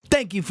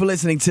Thank you for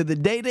listening to the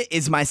Data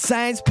is My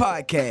Science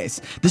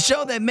podcast, the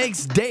show that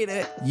makes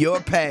data your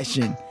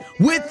passion.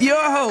 With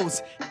your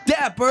host,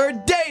 Dapper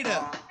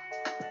Data.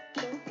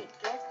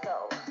 Let's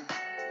go.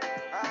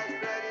 Are you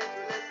ready to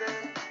listen?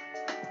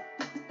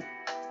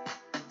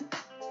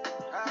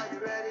 Are you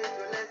ready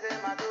to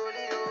listen, my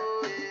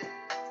Dolio?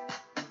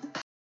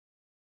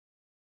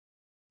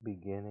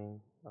 Beginning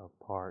of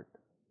part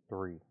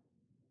 3.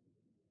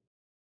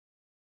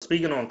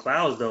 Speaking on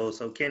clouds though,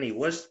 so Kenny,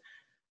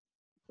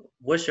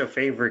 what's your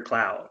favorite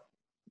cloud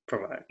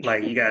provider?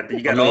 Like you got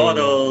all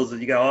those,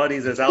 you got all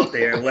these that's out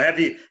there. Well,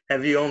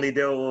 have you only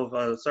dealt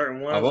with certain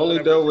ones? I've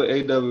only dealt with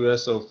AWS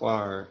so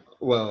far.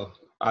 Well,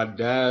 I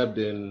did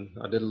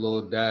a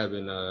little dab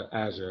in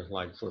Azure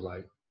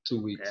for 2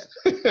 weeks.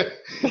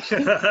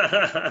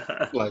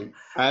 Like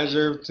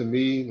Azure to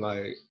me,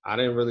 I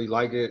didn't really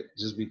like it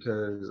just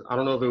because I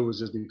don't know if it was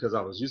just because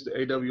I was used to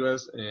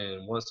AWS,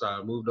 and once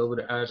I moved over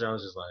to Azure, I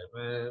was just like,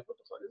 man, what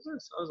the fuck is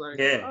this? I was like,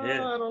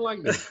 I don't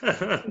like this.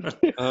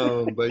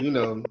 But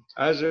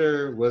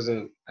Azure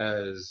wasn't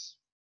as,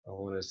 I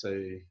want to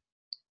say,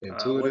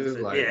 intuitive.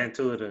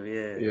 Intuitive,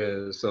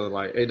 Yeah, so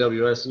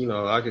AWS,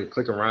 I could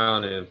click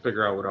around and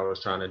figure out what I was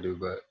trying to do,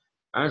 but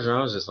Azure,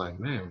 I was just like,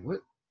 man,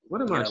 what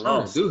am I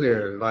trying to do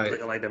here? Like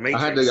the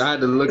Matrix. I had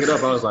to look it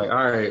up. I was like,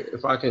 all right,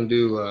 if I can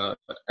do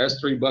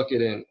S3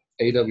 bucket in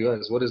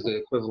AWS, what is the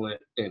equivalent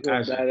in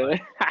Azure?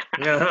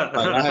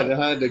 I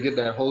had to get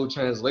that whole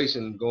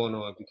translation going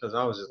on because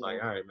I was just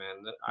like, all right,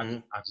 man,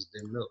 I just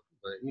didn't know.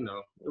 But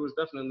it was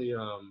definitely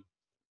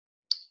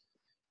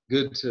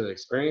good to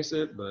experience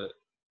it, but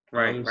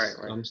Right.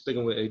 I'm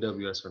sticking with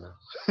AWS for now.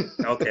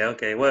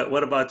 Okay.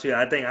 What about you?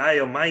 I think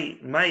Ayo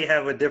might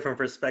have a different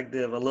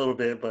perspective a little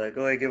bit, but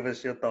go ahead, give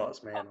us your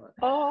thoughts, man.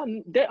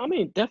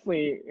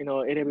 Definitely,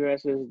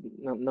 AWS is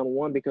number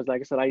one because,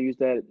 like I said, I use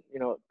that,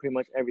 pretty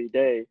much every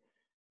day.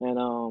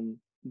 And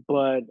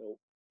but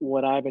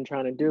what I've been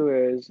trying to do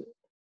is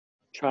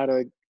try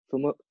to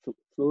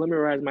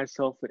familiarize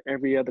myself with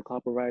every other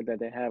cloud provider that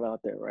they have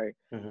out there, right?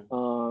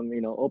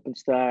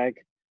 OpenStack,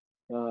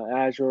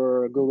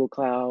 Azure, Google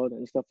Cloud,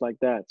 and stuff like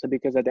that. So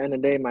because at the end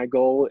of the day, my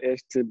goal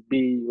is to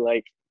be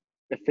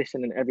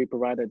efficient in every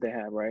provider they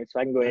have, right? So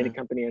I can go to any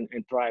company and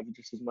thrive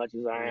just as much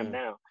as I am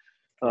now.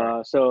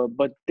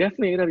 But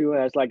definitely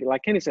AWS,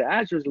 like Kenny said,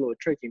 Azure is a little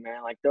tricky,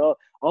 man.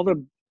 All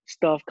the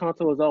stuff,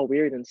 console is all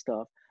weird and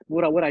stuff.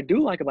 What I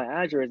do like about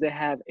Azure is they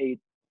have a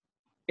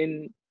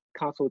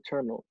in-console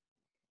terminal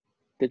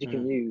that you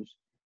can use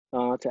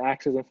to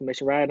access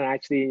information rather than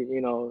actually,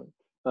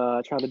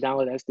 try to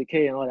download the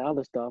SDK and all that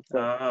other stuff.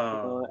 But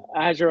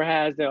Azure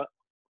has the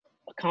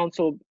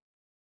console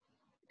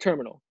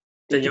terminal.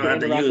 So you don't have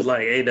to use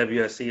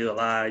AWS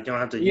CLI. You don't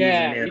have to use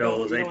any of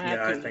those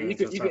API things.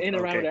 You can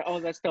interact with all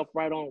that stuff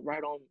right on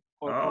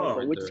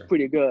console, which is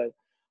pretty good.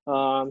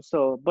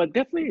 But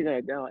definitely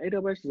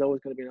AWS is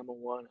always going to be number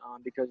one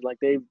because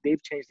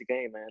they've changed the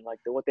game, man.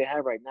 What they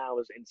have right now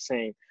is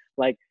insane.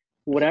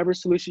 Whatever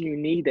solution you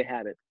need, they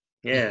have it.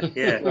 Yeah.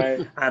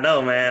 Right. I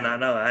know, man. I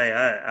know.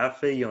 I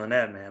feel you on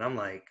that, man. I'm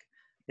like,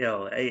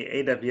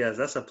 AWS,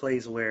 that's a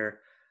place where,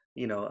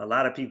 a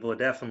lot of people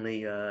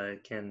definitely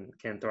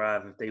can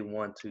thrive if they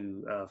want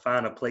to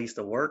find a place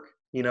to work.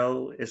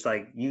 It's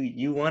like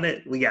you want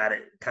it, we got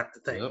it, kind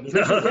of thing.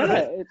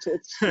 Yeah,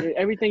 it's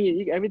everything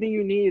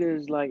you need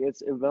is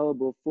it's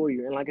available for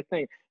you,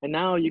 and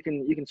now you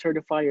can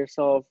certify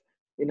yourself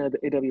in the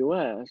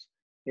AWS,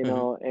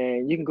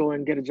 and you can go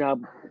and get a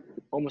job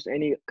almost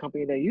any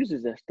company that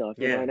uses that stuff.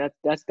 And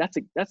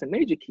that's a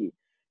major key.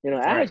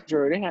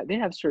 Azure they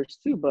have certs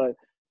too, but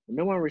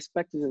no one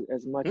respects it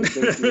as much as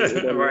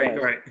they do.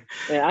 Right.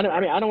 And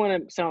I don't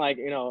want to sound like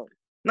No.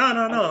 I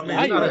mean,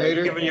 you're not a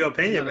hater. Giving your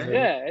opinion, man.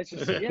 Yeah, it's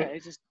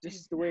just this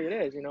is the way it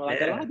is. A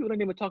lot of people don't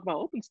even talk about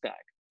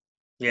OpenStack.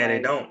 Yeah,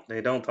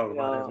 they don't talk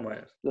about it as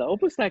much. The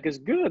OpenStack is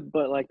good,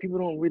 but people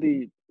don't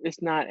really.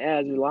 It's not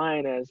as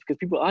reliant as because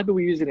a lot of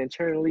people use it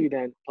internally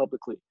than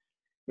publicly.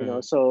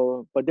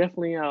 So but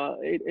definitely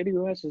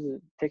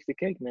AWS takes the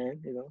cake,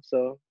 man.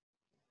 So.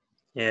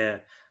 Yeah.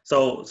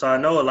 So I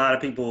know a lot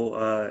of people.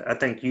 I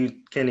think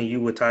you, Kenny,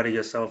 you would title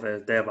yourself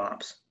as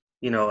DevOps.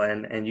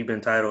 And you've been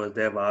titled as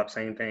DevOps.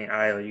 Same thing,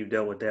 Io, you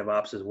dealt with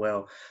DevOps as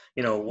well.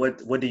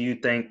 What do you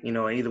think?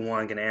 Either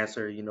one can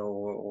answer.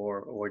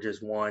 Or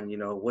just one.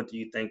 What do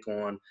you think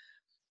on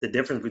the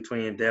difference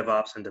between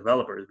DevOps and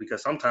developers?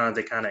 Because sometimes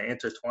they kind of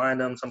intertwine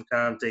them.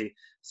 Sometimes they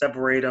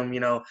separate them.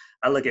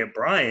 I look at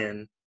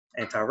Brian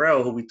and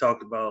Tyrell, who we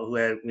talked about, who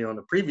had on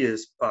the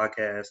previous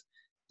podcast.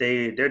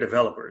 They're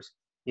developers.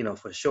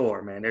 For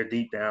sure, man. They're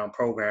deep down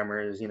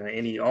programmers.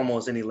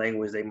 Almost any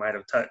language they might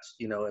have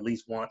touched. At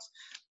least once.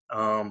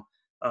 So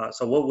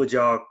what would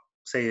y'all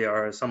say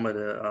are some of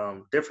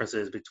the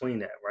differences between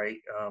that, right?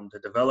 The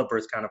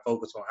developers kind of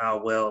focus on how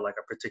well a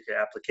particular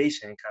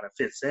application kind of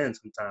fits in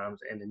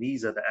sometimes and the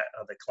needs of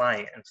the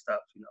client and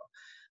stuff,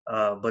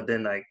 but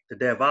then the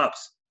DevOps,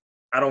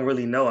 I don't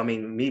really know. I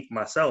mean, me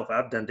myself,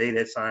 I've done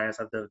data science,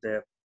 I've done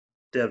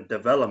dev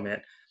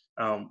development.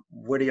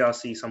 Where do y'all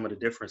see some of the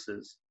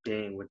differences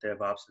being with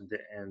DevOps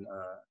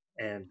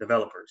and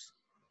developers?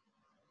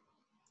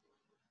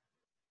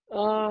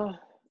 I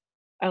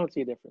don't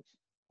see a difference.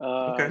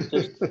 Okay.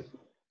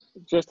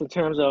 Just in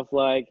terms of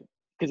like,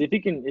 because if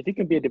you can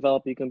be a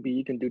developer, you can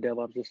do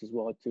DevOps just as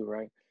well too,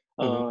 right?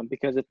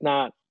 Because it's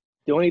not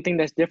the only thing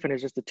that's different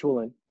is just the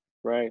tooling,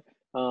 right?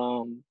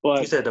 You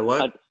But said the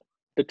what?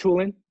 the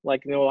tooling,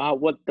 like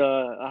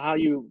how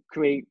you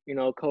create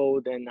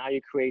code and how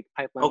you create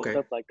pipelines and Okay.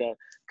 stuff like that.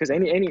 Because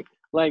any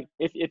like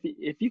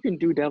if you can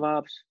do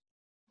DevOps,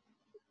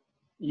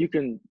 you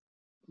can,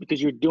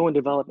 because you're doing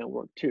development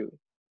work too.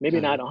 Maybe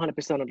not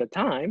 100% of the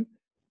time,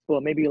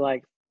 but maybe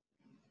like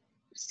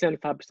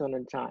 75% of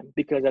the time,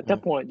 because at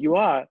that point you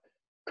are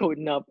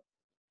coding up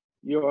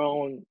your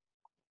own,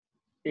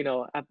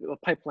 a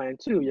pipeline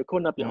too. You're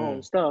coding up your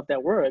own stuff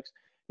that works.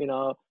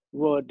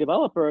 Well, a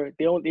developer,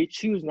 they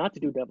choose not to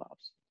do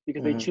DevOps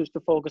because they choose to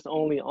focus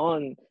only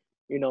on,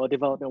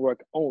 development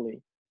work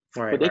only.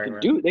 Right, But they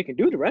right, can right. they can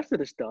do the rest of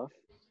the stuff,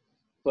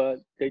 but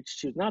they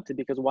choose not to,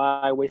 because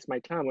why waste my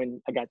time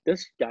when I got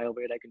this guy over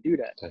here that can do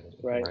that,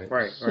 right?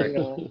 Right, right.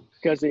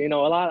 Because a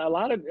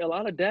lot of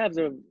devs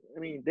are, I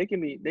mean, they can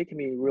be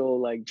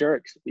real like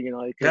jerks,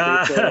 because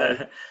they say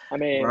like, I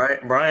mean,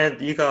 Brian,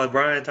 you call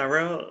Brian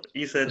Tyrell?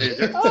 You said they're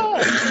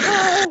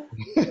jerks?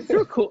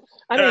 they're cool.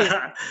 I mean,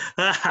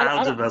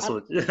 I'm just messing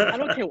with you. I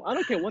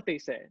don't care what they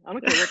say. I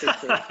don't care what they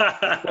say.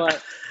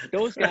 But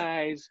those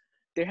guys,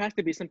 there has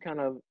to be some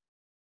kind of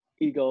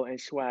ego and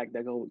swag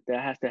that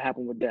has to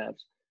happen with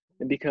devs,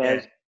 and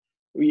because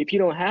if you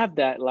don't have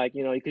that, like,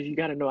 because you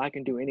got to know I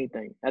can do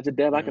anything as a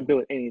dev. I can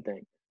build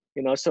anything,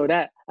 so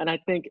that, and I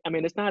think, I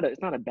mean, it's not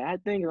a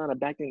bad thing. It's not a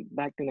bad thing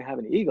to have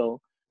an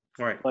ego,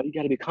 Right. but you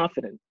got to be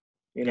confident,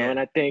 and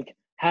I think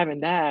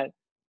having that,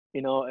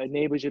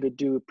 enables you to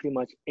do pretty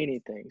much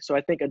anything. So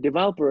I think a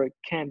developer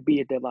can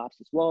be a DevOps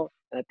as well,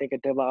 and I think a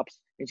DevOps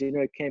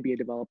engineer can be a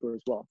developer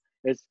as well.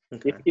 It's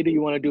if either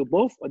you want to do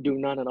both or do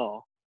none at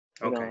all.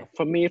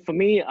 For me,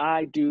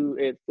 I do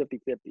it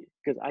 50-50,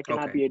 because I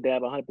cannot be a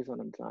dev 100% of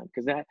the time,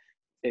 because that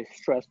is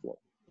stressful.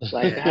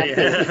 Like,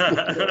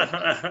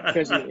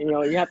 because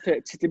you have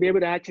to be able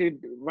to actually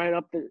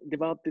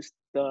develop the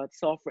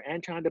software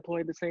and try and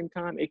deploy at the same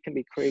time. It can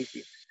be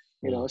crazy,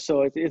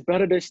 So it's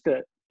better just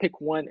to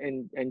pick one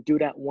and do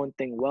that one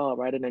thing well,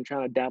 rather than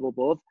trying to dabble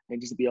both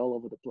and just be all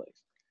over the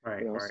place.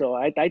 Right. So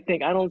I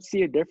think I don't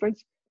see a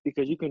difference,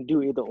 because you can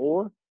do either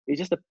or. It's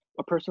just a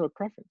personal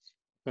preference.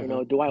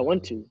 Do I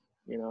want to?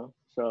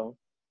 So.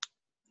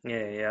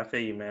 Yeah, I feel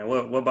you, man.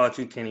 What about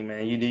you, Kenny,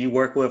 man? Do you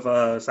work with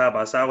side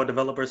by side with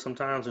developers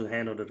sometimes who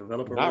handle the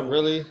developer Not role?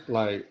 really.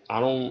 Like, I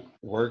don't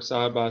work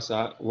side by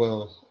side.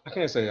 Well, I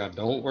can't say I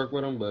don't work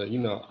with them, but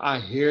I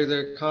hear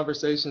their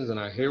conversations and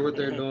I hear what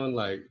they're doing.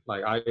 Like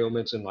Io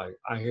mentioned, like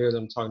I hear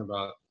them talking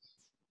about,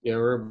 yeah,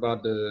 we're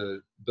about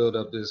to build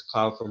up this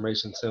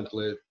CloudFormation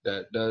template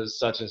that does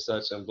such and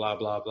such and blah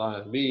blah blah.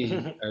 And me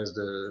as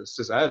the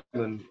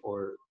sysadmin,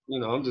 or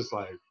I'm just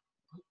like,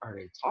 are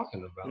they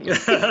talking about?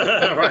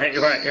 Right.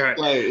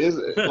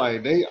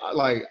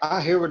 Like,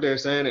 I hear what they're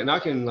saying, and I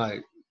can,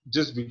 like,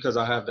 just because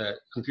I have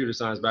that computer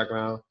science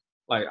background,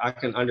 like I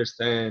can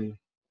understand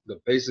the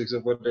basics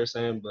of what they're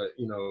saying, but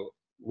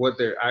what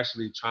they're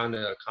actually trying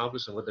to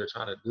accomplish and what they're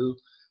trying to do,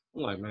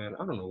 I'm like, man,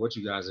 I don't know what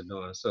you guys are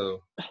doing.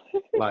 So,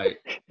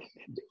 like,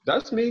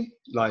 that's me.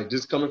 Like,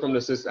 just coming from the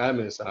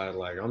sysadmin side,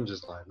 like, I'm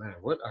just like, man,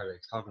 what are they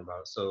talking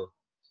about? So,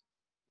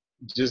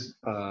 just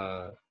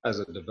as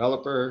a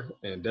developer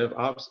and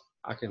DevOps,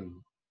 I can,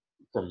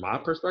 from my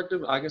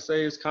perspective, I can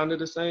say it's kind of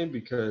the same,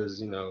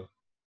 because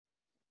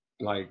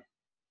like,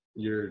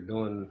 you're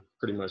doing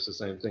pretty much the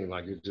same thing.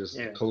 Like, you're just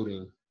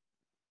coding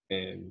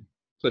and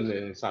putting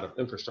it inside of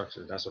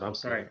infrastructure. That's what I'm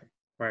saying.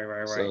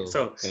 Right.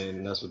 So,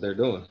 and that's what they're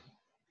doing.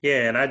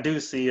 Yeah, and I do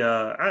see.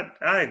 I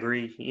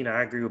agree.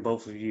 I agree with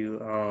both of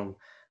you.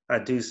 I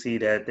do see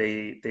that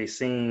they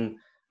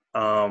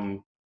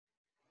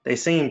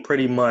seem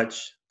pretty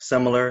much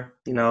similar.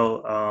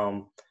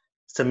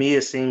 To me,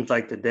 it seems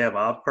like the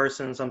DevOps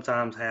person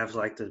sometimes has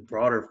like this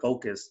broader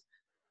focus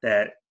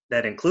that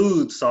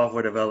includes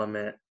software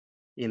development.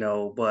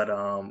 But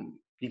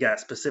you got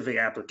specific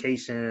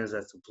applications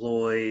that's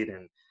deployed,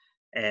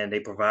 and they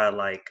provide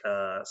like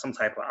some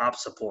type of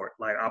ops support,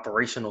 like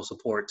operational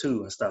support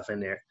too, and stuff in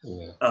there.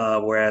 Yeah.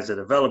 Whereas a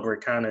developer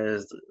kind of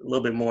is a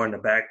little bit more in the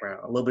background,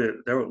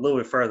 they're a little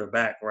bit further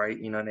back,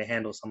 right? They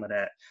handle some of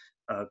that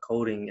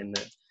coding in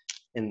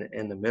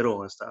the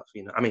middle and stuff.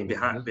 I mean,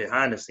 behind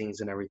the scenes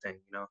and everything.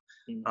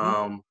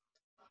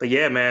 But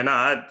yeah, man,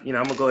 I'm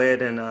gonna go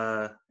ahead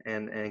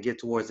and get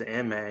towards the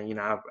end, man.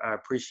 I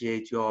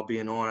appreciate you all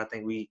being on. I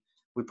think we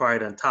probably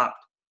done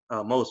topped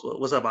most.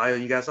 What's up, Io?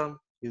 You got something?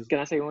 Can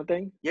I say one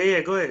thing? Yeah,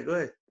 go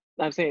ahead.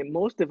 I'm saying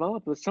most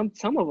developers,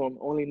 some of them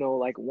only know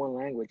like one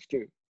language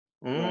too.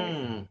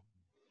 Right?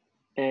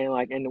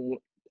 And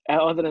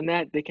other than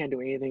that, they can't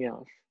do anything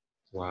else.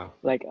 Wow.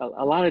 Like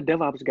a lot of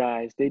DevOps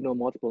guys, they know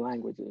multiple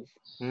languages,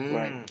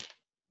 right?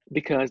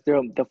 Because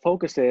the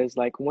focus is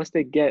like, once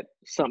they get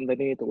something that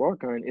they need to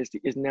work on,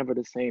 is never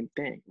the same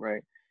thing,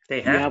 right? They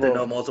you have have to a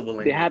know multiple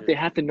they have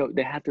languages.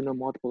 they have to know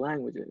multiple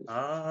languages. You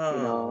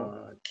know,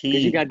 Ah,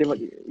 because you key. got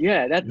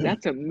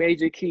that's a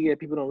major key that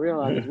people don't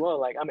realize as well.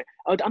 Like, I mean,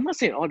 I'm not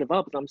saying all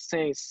developers. I'm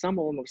saying some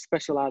of them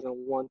specialize in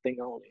one thing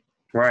only,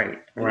 Right,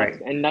 and right.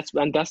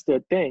 that's their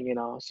thing. You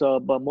know, so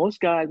but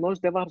most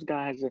DevOps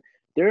guys,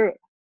 their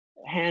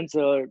hands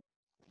are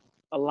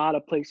a lot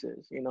of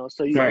places. You know,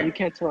 so you Right.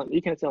 can't tell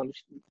them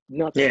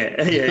nothing.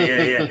 Yeah,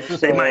 yeah. You know, They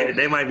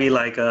so might be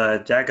like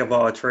a jack of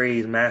all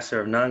trades,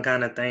 master of none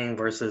kind of thing,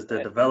 versus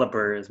the uh,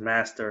 developer is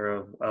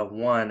master of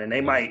one, and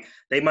they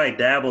might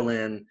dabble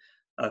in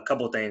a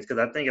couple things. Because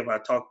I think if I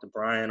talk to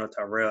Brian or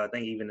Tyrell, I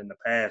think even in the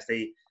past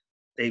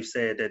they've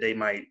said that they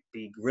might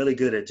be really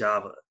good at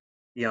Java.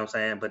 You know what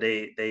I'm saying? But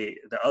the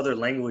other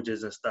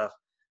languages and stuff,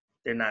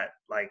 they're not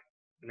like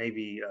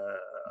maybe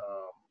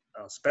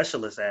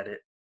specialists at it,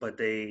 but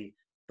they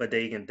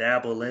can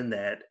dabble in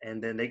that,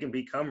 and then they can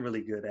become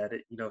really good at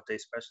it. You know, if they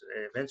special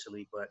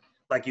eventually. But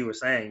like you were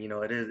saying, you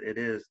know, it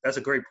is that's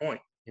a great point.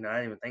 You know, I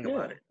didn't even think yeah.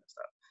 about it and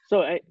stuff.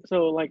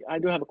 So like I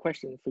do have a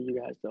question for you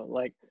guys though.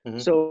 Like, Mm-hmm.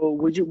 so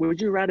would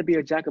you rather be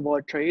a jack of all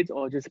trades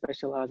or just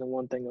specialize in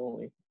one thing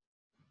only?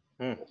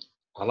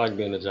 I like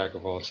being a jack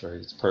of all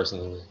trades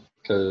personally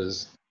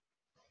because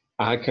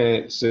I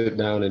can't sit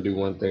down and do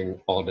one thing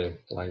all day.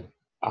 Like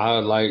I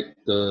like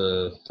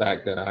the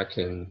fact that I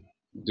can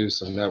do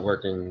some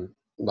networking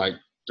like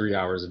 3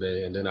 hours a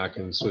day, and then I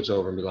can switch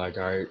over and be like,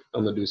 all right,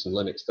 I'm gonna do some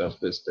Linux stuff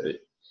this day.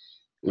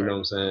 You know what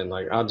I'm saying?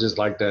 Like I just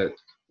like that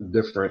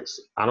difference.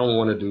 I don't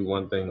want to do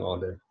one thing all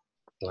day.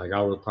 Like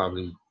I would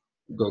probably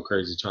go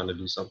crazy trying to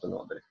do something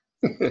all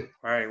day.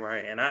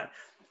 Right.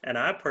 And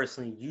I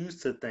personally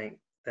used to think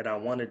that I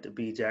wanted to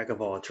be jack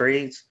of all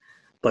trades,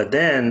 but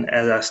then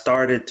as I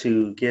started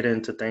to get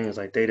into things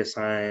like data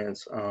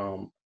science,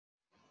 I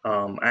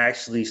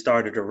actually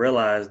started to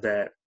realize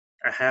that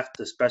I have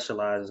to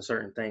specialize in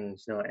certain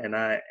things, you know,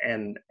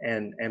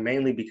 and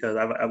mainly because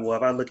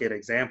if I look at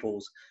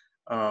examples,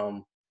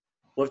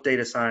 with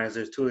data science,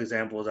 there's two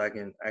examples I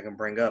can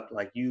bring up.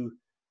 Like you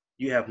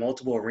have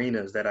multiple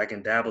arenas that I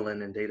can dabble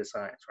in data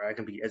science, right? I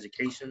can be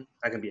education,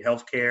 I can be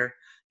healthcare,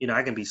 you know,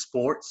 I can be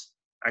sports,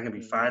 I can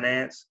be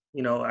finance,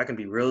 you know, I can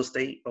be real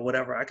estate or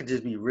whatever. I could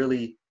just be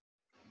really,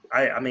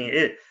 I mean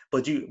it,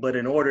 but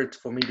in order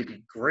for me to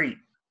be great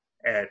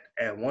at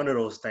one of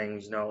those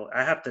things, you know,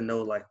 I have to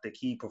know like the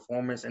key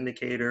performance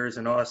indicators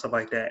and all that stuff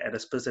like that at a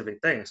specific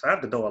thing. So I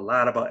have to know a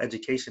lot about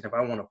education if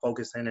I want to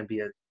focus in and be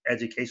an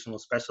educational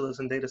specialist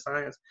in data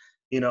science,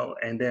 you know,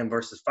 and then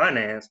versus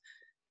finance.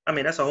 I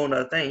mean, that's a whole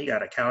nother thing. You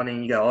got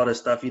accounting, you got all this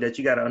stuff that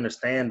you got to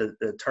understand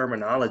the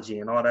terminology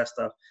and all that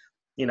stuff.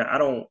 You know, I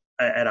don't,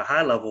 at a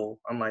high level,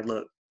 I'm like,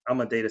 look, I'm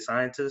a data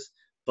scientist,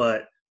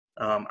 but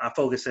I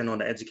focus in on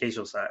the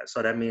educational side.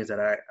 So that means that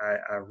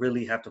I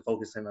really have to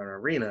focus in on an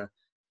arena.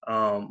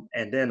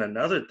 And then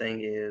another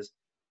thing is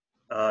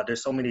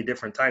there's so many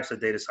different types of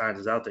data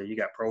scientists out there. You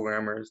got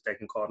programmers that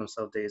can call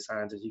themselves data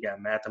scientists. You got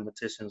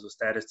mathematicians or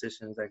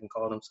statisticians that can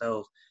call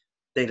themselves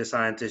data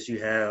scientists. You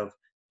have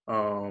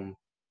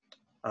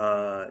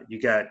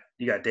you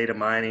got data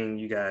mining.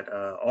 You got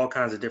all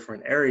kinds of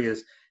different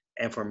areas.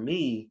 And for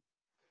me,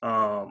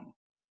 I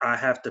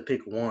have to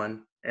pick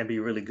one and be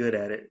really good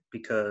at it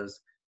because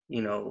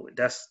you know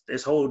that's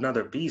this whole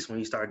nother beast when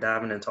you start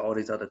diving into all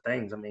these other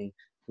things. I mean,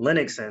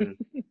 Linux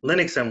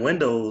and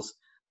Windows.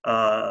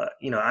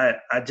 You know,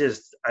 I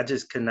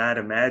just could not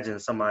imagine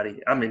somebody.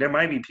 I mean, there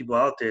might be people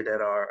out there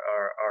that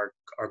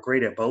are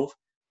great at both,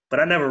 but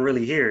I never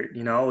really hear it.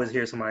 You know, I always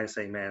hear somebody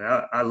say, "Man,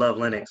 I love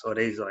Linux," or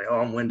they's like, "Oh,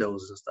 I'm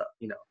Windows and stuff."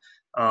 You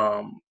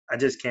know, I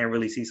just can't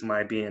really see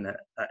somebody being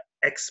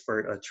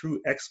a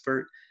true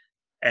expert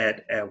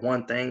at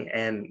one thing,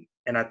 and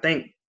I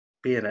think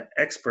being an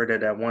expert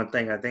at that one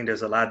thing, I think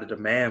there's a lot of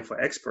demand for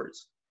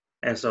experts,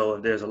 and so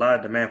if there's a lot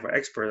of demand for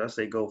experts, I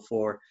say go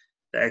for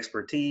the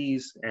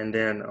expertise, and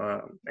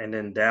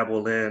then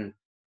dabble in,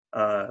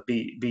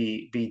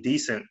 be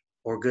decent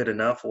or good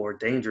enough or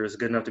dangerous,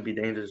 good enough to be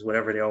dangerous,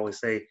 whatever they always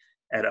say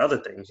at other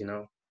things. You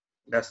know,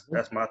 that's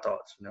my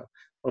thoughts. You know,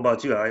 what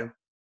about you, Ayo?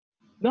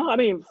 No, I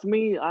mean, for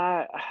me,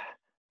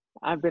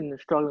 I've been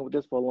struggling with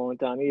this for a long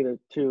time either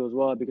too as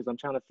well because I'm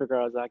trying to figure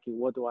out exactly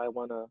what do I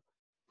want to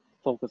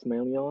focus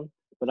mainly on.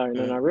 But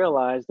then I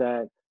realized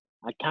that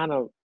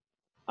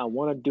I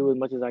want to do as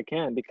much as I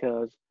can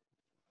because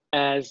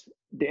as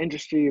the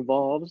industry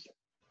evolves,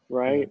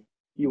 right?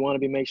 You want to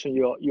be make sure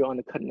you're on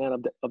the cutting edge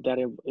of that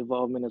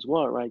evolvement as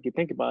well, right? You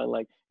think about it,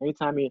 like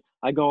anytime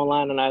I go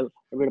online and I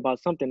read about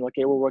something,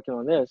 okay, we're working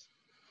on this.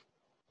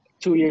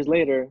 2 years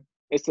later,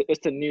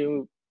 it's a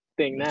new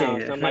thing now.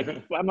 So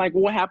I'm like,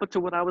 what happened to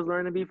what I was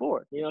learning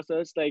before? You know, so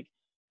it's like,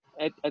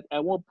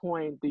 at what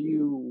point do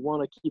you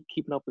want to keep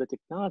keeping up with the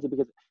technology?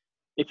 Because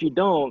if you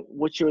don't,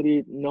 what you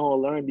already know or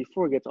learned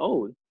before gets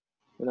old.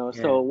 You know,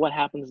 so what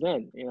happens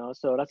then? You know,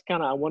 so that's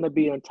kind of I want to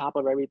be on top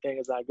of everything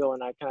as I go,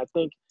 and I kind of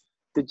think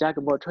the jack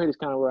of all trades is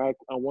kind of where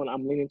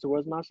I'm leaning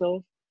towards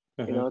myself.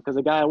 You know, because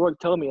the guy at work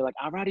told me like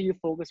I'd rather you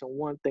focus on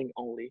one thing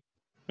only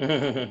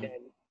than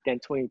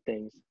 20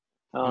 things.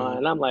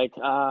 And I'm like,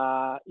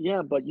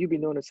 yeah, but you've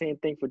been doing the same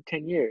thing for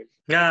 10 years.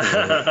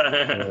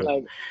 Yeah.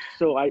 Like,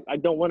 so I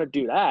don't want to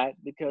do that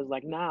because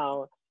like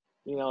now,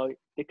 you know,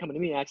 they're coming to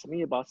me asking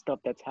me about stuff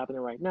that's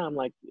happening right now. I'm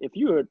like, if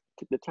you were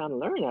took the time to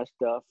learn that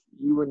stuff,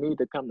 you would need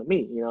to come to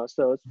me, you know?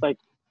 So it's like,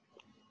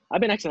 I've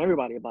been asking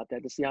everybody about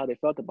that to see how they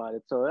felt about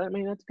it. So I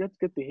mean, that's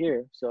good to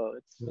hear. So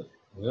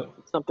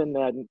it's something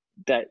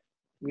that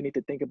we need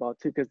to think about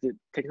too, because the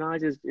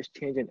technology is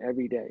changing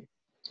every day.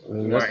 I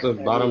mean, that's the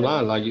bottom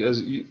line. Like,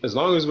 as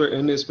long as we're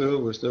in this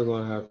field, we're still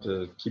going to have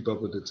to keep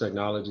up with the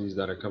technologies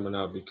that are coming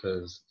out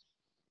because,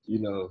 you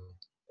know,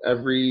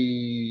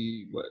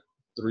 every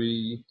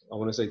 3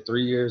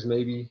 years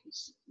maybe,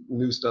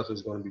 new stuff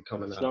is going to be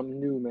coming out. Something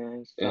new,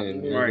 man.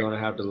 And you're going to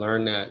have to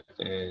learn that,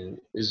 and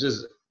it's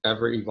just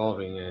ever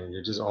evolving, and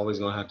you're just always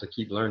going to have to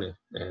keep learning,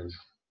 and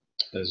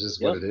that's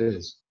just what it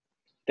is.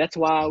 That's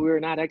why we're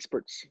not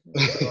experts.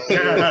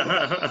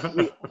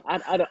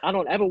 I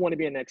don't ever want to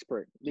be an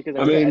expert because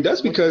I mean,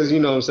 that's because, you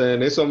know what I'm saying,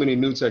 there's so many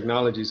new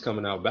technologies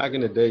coming out. Back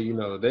in the day, you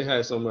know, they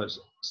had so much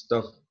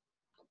stuff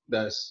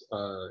that's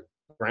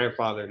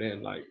grandfathered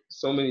in, like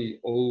so many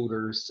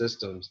older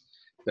systems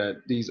that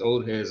these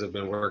old heads have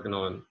been working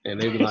on, and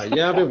they be like,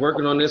 yeah, I've been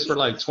working on this for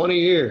like 20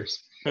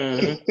 years.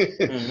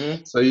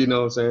 So, you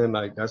know what I'm saying,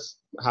 like, that's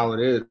how it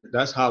is.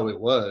 That's how it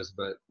was,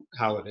 but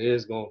how it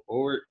is going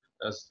forward,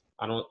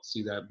 I don't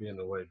see that being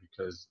the way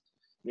because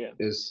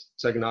this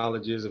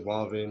technology is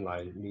evolving,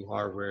 like new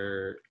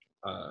hardware,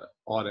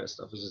 all that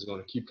stuff is just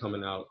going to keep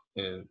coming out,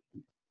 and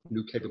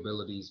new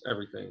capabilities,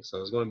 everything.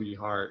 So it's going to be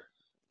hard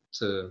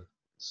to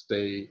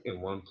stay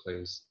in one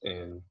place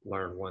and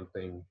learn one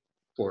thing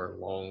for a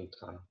long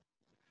time.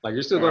 Like,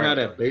 you're still going to have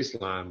that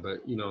baseline, but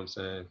you know what I'm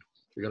saying?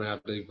 You're going to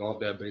have to evolve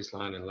that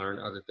baseline and learn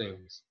other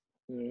things.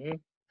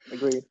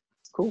 Agreed.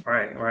 Cool.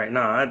 Right.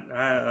 No,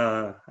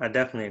 I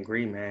definitely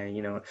agree, man.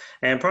 You know,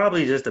 and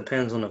probably just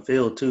depends on the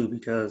field too,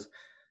 because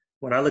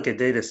when I look at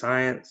data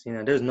science, you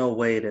know, there's no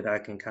way that I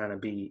can kind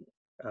of be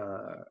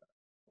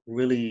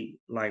really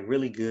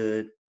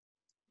good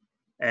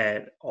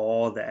at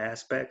all the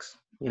aspects.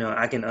 You know,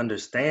 I can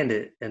understand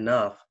it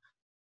enough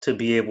to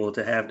be able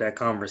to have that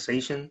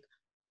conversation.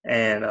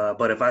 And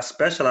but if I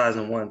specialize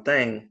in one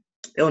thing,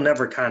 it'll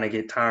never kind of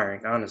get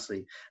tiring,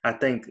 honestly. I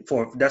think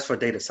that's for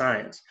data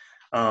science.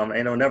 And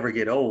it'll never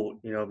get old,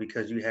 you know,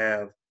 because you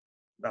have,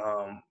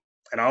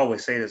 and I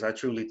always say this, I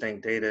truly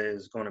think data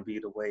is going to be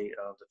the way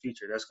of the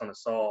future. That's going to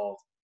solve,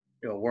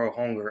 you know, world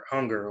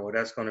hunger, or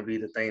that's going to be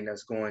the thing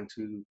that's going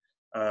to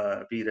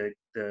be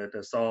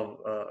the solve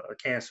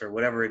cancer,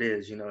 whatever it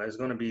is, you know, it's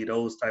going to be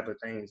those type of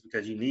things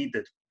because you need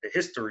the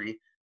history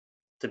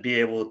to be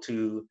able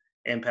to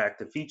impact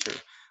the future.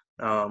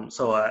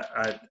 So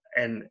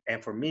and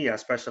for me, I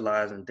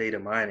specialize in data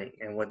mining,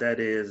 and what that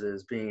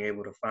is being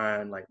able to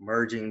find like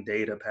merging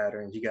data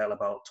patterns. You got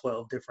about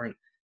 12 different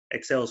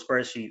Excel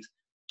spreadsheets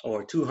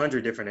or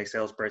 200 different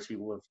Excel spreadsheets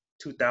with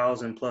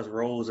 2,000 plus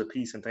rows a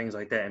piece and things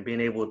like that, and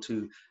being able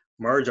to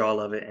merge all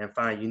of it and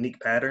find unique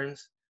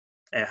patterns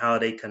and how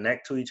they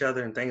connect to each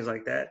other and things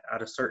like that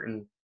out of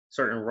certain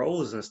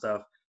rows and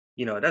stuff.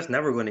 You know, that's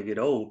never going to get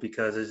old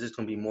because it's just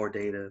going to be more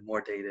data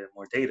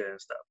and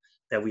stuff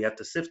that we have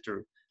to sift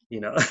through. You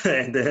know,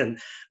 and then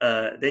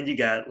you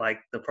got like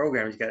the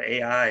programmers, you got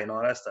AI and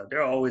all that stuff.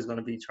 They're always going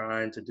to be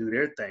trying to do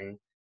their thing.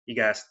 You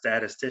got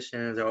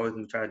statisticians, they're always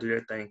going to try to do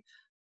their thing.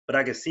 But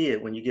I can see it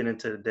when you get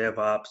into the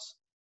DevOps,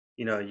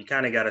 you know, you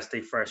kind of got to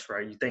stay fresh,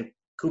 right? You think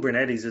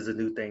Kubernetes is a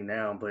new thing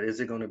now, but is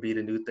it going to be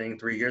the new thing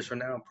 3 years from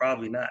now?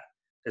 Probably not.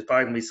 There's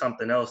probably going to be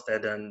something else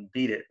that doesn't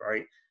beat it,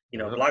 right? You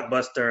know,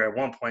 Blockbuster at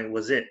one point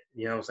was it.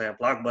 You know what I'm saying?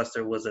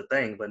 Blockbuster was a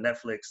thing, but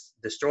Netflix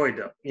destroyed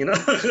them, you know?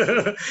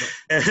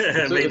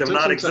 and made them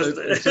not exist.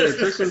 It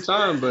took some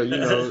time, but, you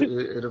know,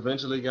 it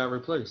eventually got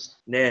replaced.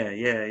 Yeah.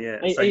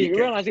 And, so you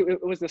realize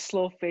it was a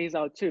slow phase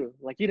out, too.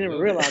 Like, you didn't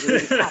realize it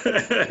was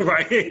happening.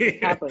 Right.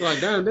 It happened. Like,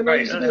 damn, didn't I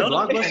used to get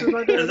Blockbuster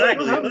like that?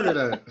 Exactly. What happened to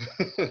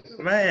that?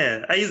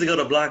 Man, I used to go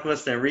to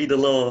Blockbuster and read the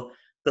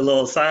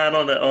little sign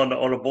on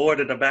the board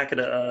at the back of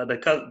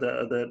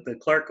the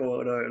clerk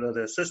or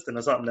the assistant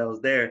or something that was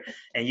there,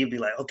 and you'd be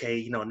like, okay,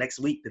 you know, next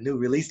week the new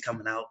release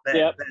coming out,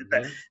 and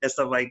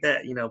stuff like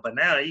that, you know. But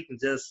now you can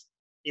just,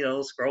 you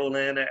know, scroll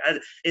in.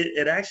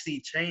 It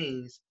actually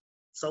changed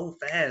so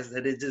fast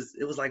that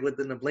it was like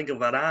within the blink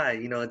of an eye,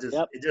 you know. It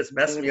just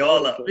messed me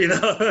all up, you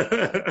know.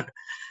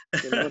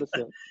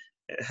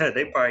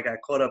 They probably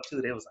got caught up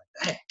too. They was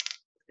like,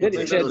 dang,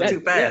 it was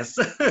too fast.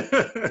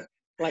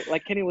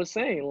 Like Kenny was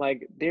saying,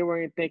 like they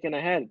weren't thinking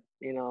ahead,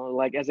 you know,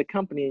 like as a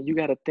company, you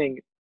got to think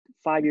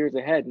 5 years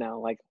ahead now.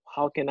 Like,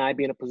 how can I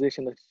be in a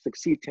position to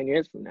succeed 10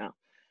 years from now?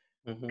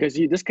 Because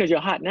just because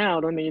you're hot now,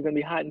 don't mean you're going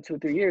to be hot in 2 or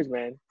 3 years,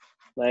 man.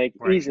 Like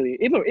easily,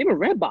 even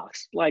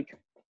Redbox, like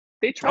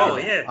they tried. Oh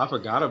yeah, I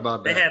forgot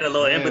about that. They had a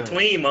little in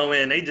between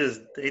moment. And they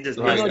just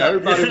like,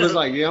 everybody was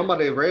like, yeah, I'm about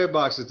to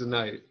Redbox it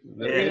tonight.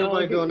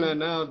 Everybody doing that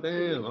now.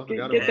 Damn, I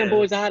forgot about that. Get them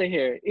boys out of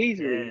here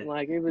easily. Yeah.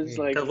 Like it was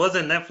like, because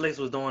wasn't Netflix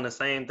was doing the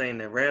same thing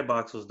that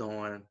Redbox was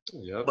doing,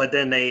 but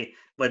then they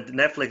But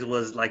Netflix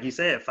was, like you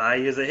said, 5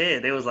 years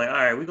ahead. They was like, all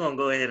right, we're gonna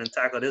go ahead and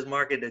tackle this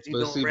market that you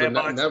don't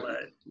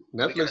Redbox.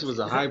 Netflix was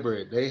a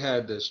hybrid. They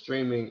had the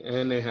streaming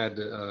and they had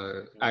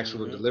the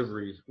actual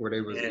delivery where they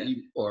was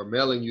or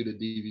mailing you the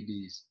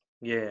DVDs.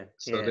 Yeah.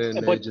 So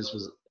then they just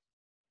was.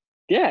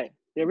 Yeah,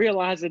 they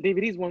realized the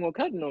DVDs weren't gonna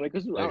cut on it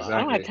because I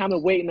don't have time to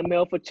wait in the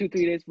mail for 2-3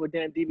 days for a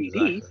damn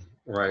DVD. Exactly.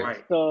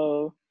 Right.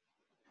 So,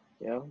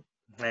 yeah.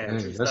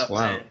 Man, that's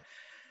wild. Man.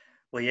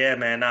 Well, yeah,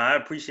 man. I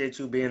appreciate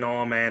you being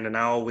on, man. And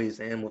I always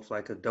end with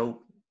like a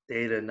dope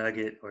data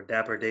nugget or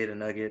dapper data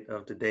nugget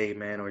of the day,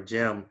 man, or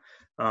gem.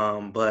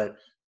 But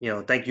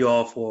thank you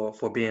all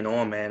for being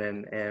on,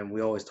 man. And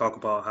we always talk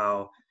about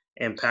how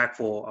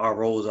impactful our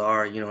roles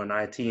are, in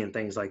IT and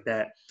things like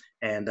that.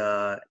 And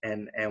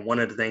one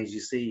of the things you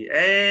see,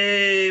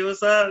 hey,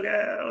 what's up,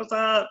 guys? What's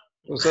up?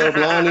 What's up,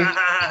 Lonnie?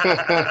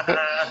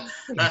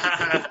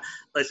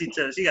 But she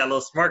got a little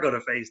smirk on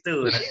her face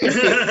too. She's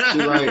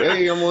like,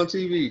 "Hey, I'm on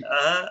TV."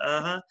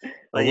 I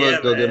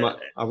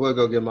will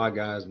go get my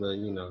guys, but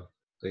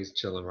they's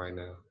chilling right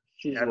now.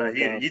 I know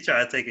you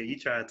try to take it. You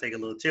try to take a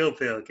little chill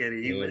pill,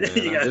 Kenny. This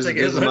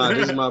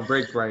is my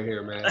break right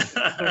here, man.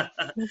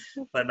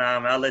 But nah,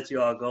 man, I'll let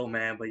you all go,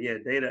 man. But yeah,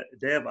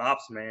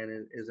 DevOps,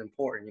 man, is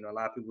important. A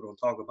lot of people don't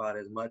talk about it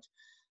as much.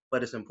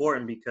 But it's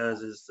important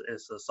because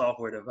it's a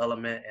software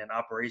development and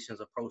operations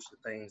approach to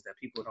things that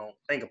people don't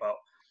think about,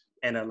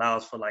 and it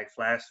allows for like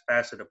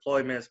faster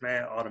deployments,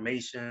 man,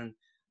 automation,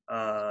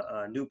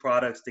 new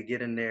products to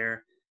get in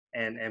there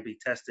and be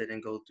tested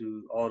and go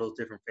through all those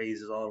different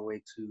phases all the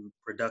way to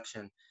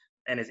production.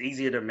 And it's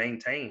easier to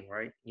maintain,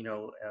 right?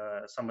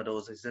 Some of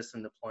those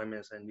existing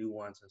deployments and new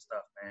ones and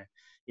stuff, man.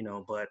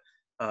 But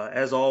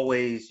as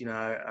always,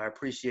 I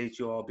appreciate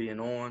you all being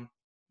on.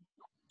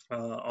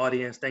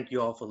 Audience, thank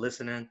you all for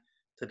listening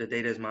to the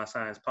Data is My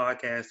Science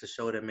podcast, the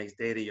show that makes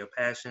data your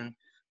passion,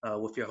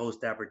 with your host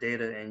Dapper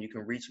Data. And you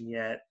can reach me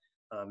at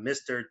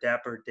Mr.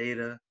 Dapper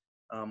Data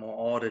on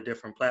all the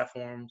different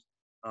platforms.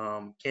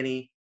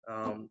 Kenny,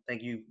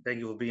 thank you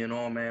for being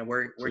on, man.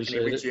 Where can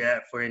they reach you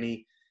at for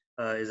any?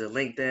 Is it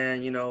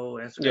LinkedIn?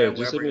 Instagram? Yeah,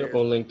 just hit me up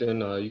on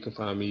LinkedIn. You can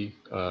find me.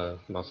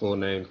 My full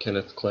name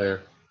Kenneth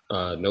Clair,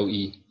 no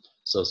E,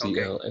 so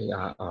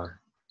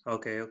CLAIR.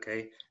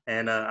 Okay.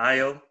 And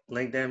Io,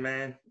 LinkedIn,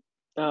 man.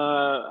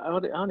 I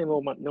don't even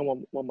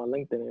know what my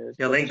LinkedIn is.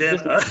 Your LinkedIn?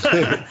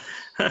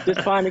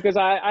 Just fine, because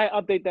I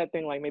update that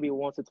thing like maybe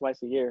once or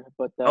twice a year.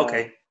 But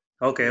okay,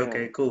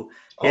 cool.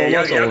 Yeah,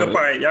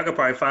 y'all could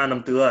probably find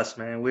them through us,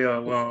 man. We're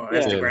on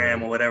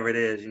Instagram or whatever it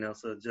is,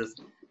 So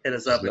just hit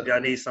us up if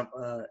y'all need some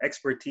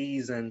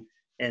expertise in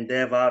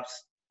DevOps,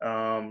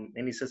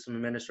 any system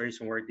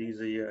administration work. These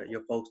are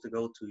your folks to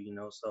go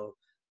to, So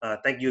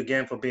thank you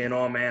again for being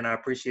on, man. I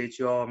appreciate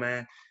you all,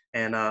 man.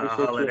 And I'll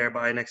holler at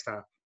everybody next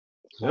time.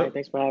 All right,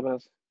 thanks for having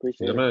us.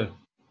 Appreciate it. Man.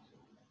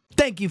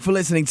 Thank you for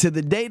listening to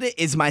the Data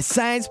is My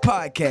Science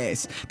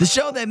podcast, the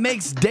show that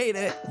makes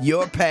data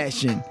your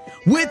passion,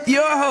 with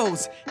your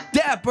host,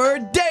 Dapper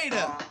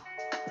Data.